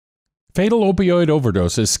Fatal opioid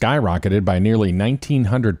overdoses skyrocketed by nearly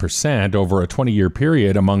 1,900% over a 20-year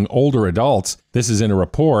period among older adults. This is in a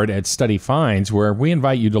report at Study Finds, where we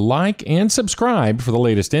invite you to like and subscribe for the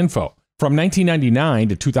latest info. From 1999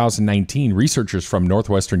 to 2019, researchers from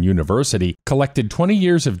Northwestern University collected 20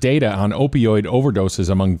 years of data on opioid overdoses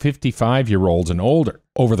among 55-year-olds and older.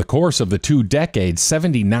 Over the course of the 2 decades,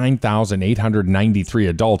 79,893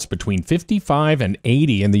 adults between 55 and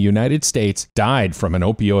 80 in the United States died from an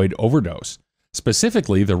opioid overdose.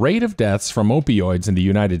 Specifically, the rate of deaths from opioids in the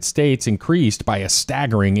United States increased by a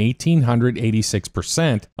staggering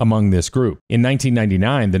 1,886% among this group. In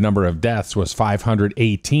 1999, the number of deaths was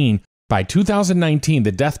 518. By 2019,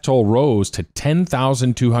 the death toll rose to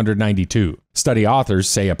 10,292. Study authors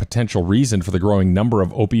say a potential reason for the growing number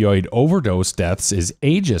of opioid overdose deaths is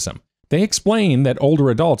ageism. They explain that older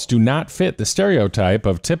adults do not fit the stereotype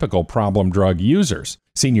of typical problem drug users.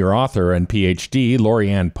 Senior author and PhD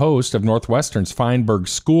Lori-Ann Post of Northwestern's Feinberg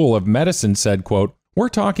School of Medicine said, quote, "We're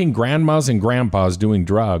talking grandmas and grandpas doing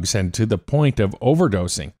drugs and to the point of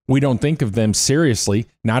overdosing. We don't think of them seriously,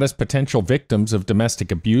 not as potential victims of domestic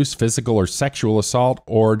abuse, physical or sexual assault,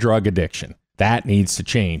 or drug addiction. That needs to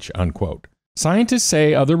change," unquote. Scientists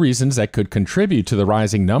say other reasons that could contribute to the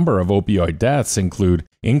rising number of opioid deaths include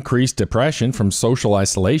increased depression from social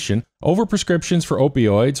isolation, overprescriptions for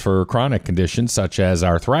opioids for chronic conditions such as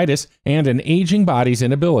arthritis, and an aging body's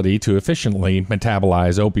inability to efficiently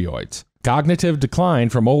metabolize opioids. Cognitive decline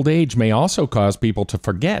from old age may also cause people to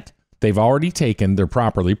forget they've already taken their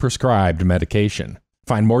properly prescribed medication.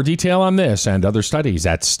 Find more detail on this and other studies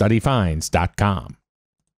at studyfinds.com.